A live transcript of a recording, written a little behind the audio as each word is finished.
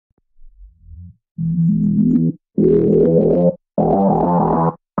Everyone,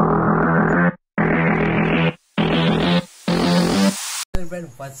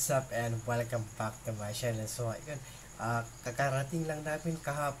 what's up and welcome back to my channel. So ayun, kakarating lang namin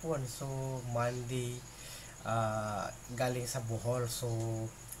kahapon, so Monday, galing sa Bohol. So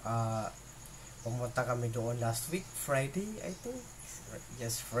pumunta kami doon last week, Friday I think.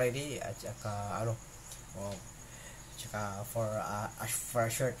 Yes, Friday, at saka oh, tsaka for a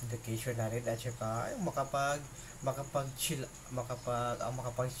short vacation na rin, at saka ay, makapag chill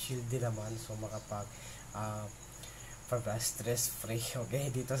din naman, so uh, para stress free. Okay,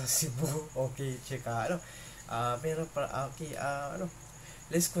 dito sa Cebu. Okay, tsaka meron pa, okay,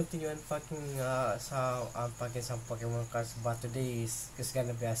 let's continue unpacking unpacking some Pokemon cards, but today is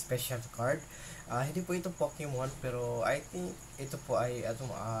gonna be a special card. Hindi po ito Pokemon, pero I think ito po ay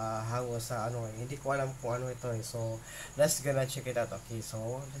hango sa hindi ko alam kung ano ito eh. So let's gonna check it out. Okay,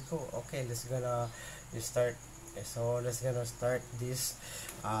 so let's go. Okay, let's gonna start. So let's gonna start this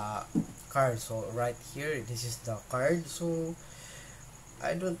card. So right here, this is the card. So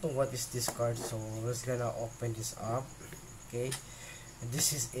I don't know what is this card, so let's gonna open this up. Okay,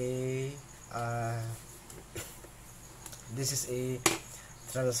 this is a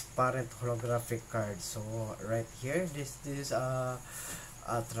transparent holographic card. So right here, this is a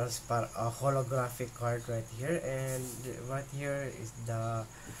transparent holographic card right here, and right here is the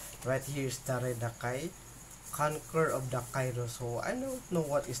Redakai, conquer of the Cairo. So I don't know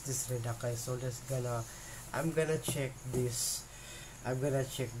what is this Redakai, so I'm gonna check this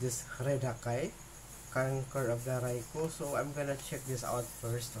Redakai, conquer of the Raiko. So I'm gonna check this out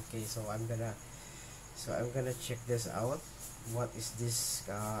first. Okay, so I'm gonna check this out. What is this?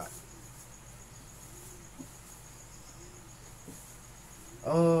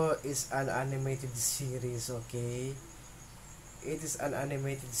 Oh, it's an animated series. Okay, it is an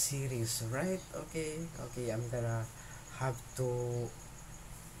animated series, right? Okay, I'm gonna have to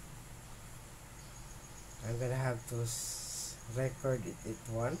record it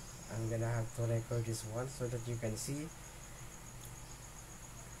one. I'm gonna have to record this one so that you can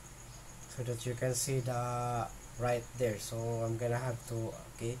see the right there. So I'm gonna have to,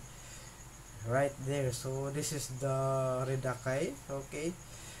 okay, right there. So this is the Redakai. Okay,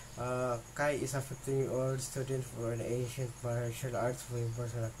 Kai is a 15-year-old student for an ancient martial arts who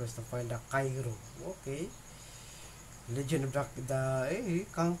embarks on a quest to find the Cairo. Okay, legend of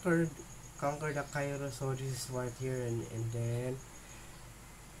conquer the Cairo. So this is right here, and then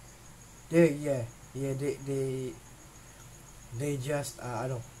they just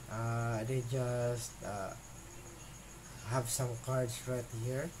have some cards right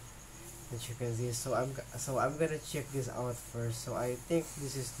here that you can see. So I'm gonna check this out first. So I think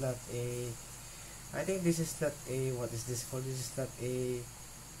this is not a what is this called? This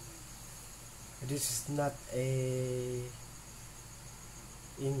is not a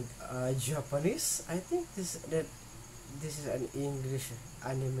in Japanese. I think this is an English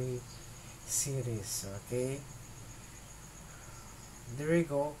anime series. Okay, there you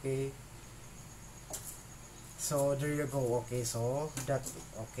go. Okay, so there you go. Okay, so that,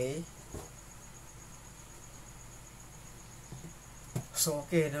 okay, so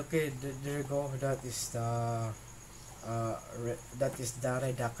there you go. That is the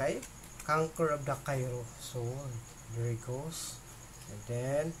Redakai, conquer of the Cairo. So there it goes, and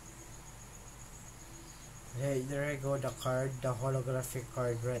then there you go, the card, the holographic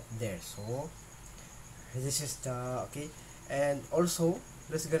card right there. So this is the, okay, and also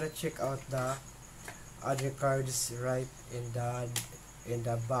let's gonna check out the other cards right in the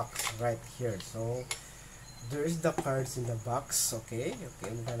box right here. So there is the cards in the box. Okay,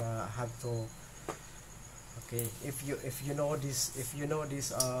 I'm gonna have to, okay, if you know this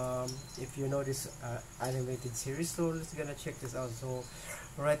animated series, so let's gonna check this out. So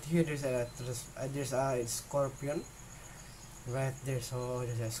right here there's a scorpion right there. So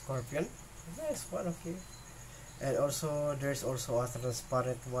there's a scorpion, nice one. Okay, and also there's also a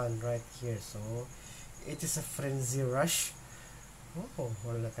transparent one right here. So it is a frenzy rush. Oh,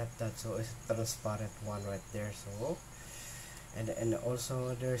 look at that. So it's a transparent one right there. So and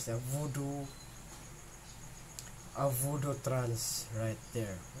also there's a voodoo trance right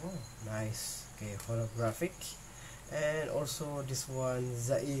there. Oh, nice. Okay, holographic. And also this one,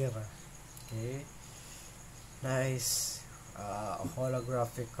 Zaire. Okay, nice.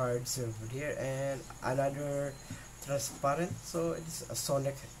 Holographic cards over here, and another transparent. So it's a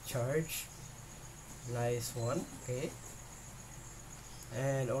sonic charge, nice one. Okay,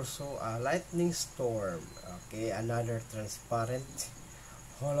 and also a lightning storm. Okay, another transparent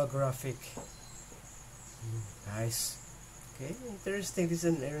holographic, nice. Okay, interesting. This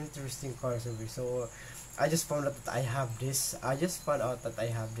is an interesting card over. So I just found out that I have this. I just found out that I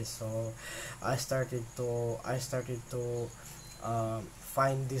have this. So I started to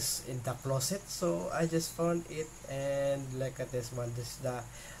find this in the closet. So I just found it, and look at this one. This is the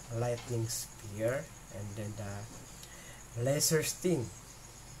lightning spear, and then the laser sting.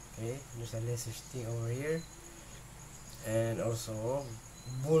 Okay, there's a laser sting over here, and also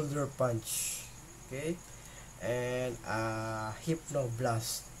boulder punch. Okay, and hypno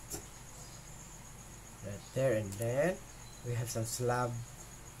blast right there, and then we have some slab.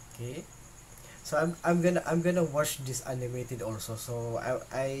 Okay, so I'm gonna watch this animated also. So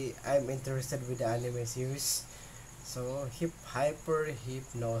I'm interested with the anime series. So hyper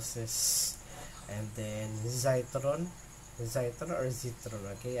hypnosis, and then Zytron or Zitron.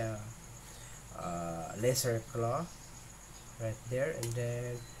 Okay, laser claw right there, and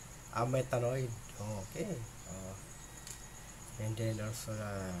then a metanoid. Okay, and then also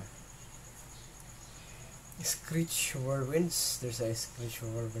Screech Whirlwinds. There's a Screech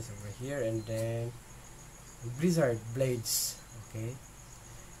Whirlwinds over here, and then Blizzard Blades. Okay,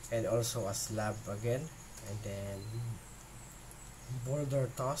 and also a slab again, and then Boulder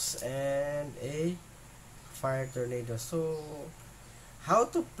Toss, and a Fire Tornado. So how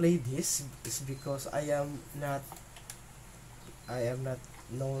to play this is because I am not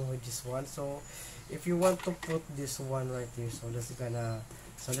known with this one. So if you want to put this one right here, so let's gonna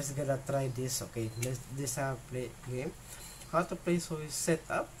try this. Okay, this play game. How to play? So you set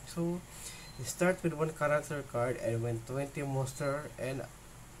up. So you start with one character card, and when 20 monster and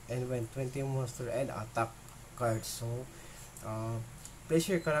attack cards. So place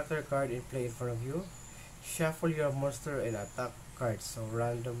your character card in play in front of you. Shuffle your monster and attack cards. So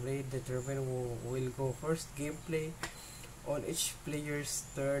randomly determine who will go first. Gameplay: on each player's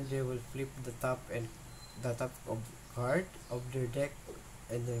turn, they will flip the top of card of their deck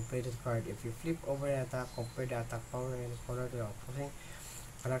and then play the card. If you flip over an attack, compare the attack power and color to the opposing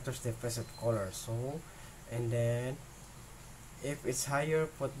character's defensive color. So, and then if it's higher,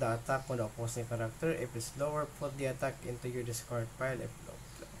 put the attack on the opposing character. If it's lower, put the attack into your discard pile. If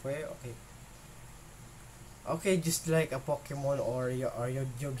okay. Okay, just like a Pokemon or your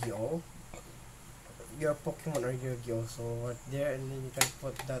Yu-Gi-Oh. Your Pokemon or Yu-Gi-Oh. So right there, and then you can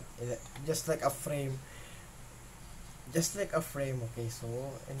put that in just like a frame. Okay, so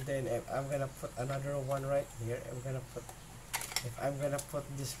and then if I'm gonna put another one right here. If I'm gonna put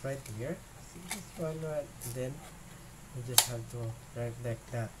this right here, this one right, then you just have to write like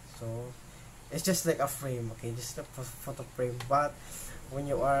that. So it's just like a frame. Okay, just a photo frame. But when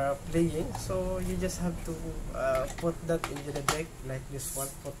you are playing, so you just have to put that into the deck like this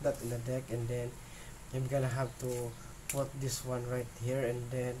one. Put that in the deck, and then you're gonna have to put this one right here, and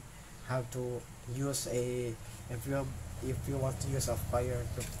then have to use a if you want to use a fire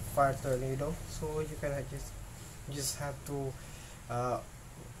tornado. So you can just have to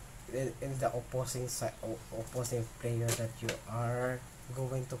in the opposing player that you are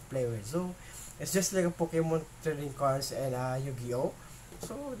going to play with. So it's just like a Pokemon trading cards and Yu-Gi-Oh.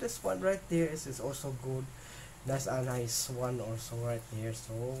 So this one right there is also good. That's a nice one also right here.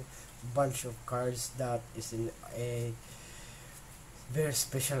 So bunch of cards that is in a very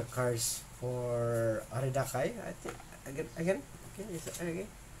special cards for Redakai. I think again okay,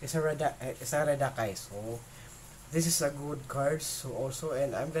 it's a Redakai. So this is a good card. So also,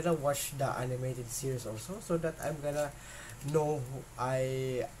 and I'm gonna watch the animated series also, so that I'm gonna know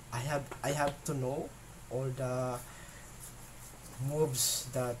I have to know all the moves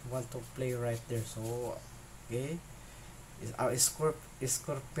that want to play right there. So okay, is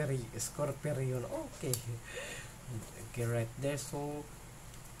Scorpion. Okay, okay, right there. So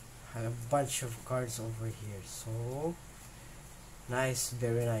a bunch of cards over here. So nice,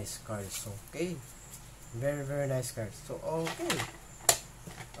 very nice cards. Okay, very nice cards. So okay.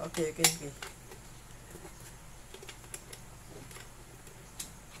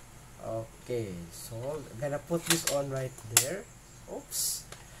 Okay, so I'm gonna put this on right there. Oops,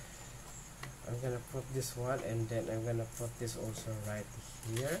 I'm gonna put this one, and then I'm gonna put this also right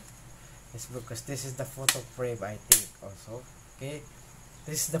here. It's because this is the photo frame, I think, also. Okay,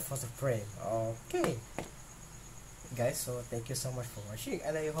 this is the photo frame. Okay guys, so thank you so much for watching,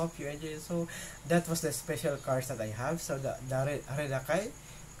 and I hope you enjoyed. So that was the special cards that I have. So the Redakai,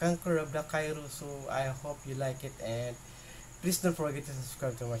 Conqueror of the Kairu. So I hope you like it, and please don't forget to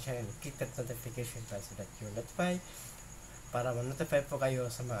subscribe to my channel and click that notification bell so that you're notified, para ma-notify po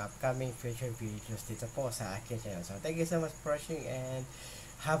kayo sa mga upcoming future videos dito po sa akin channel. So thank you so much for watching, and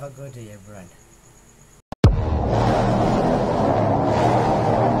have a good day everyone.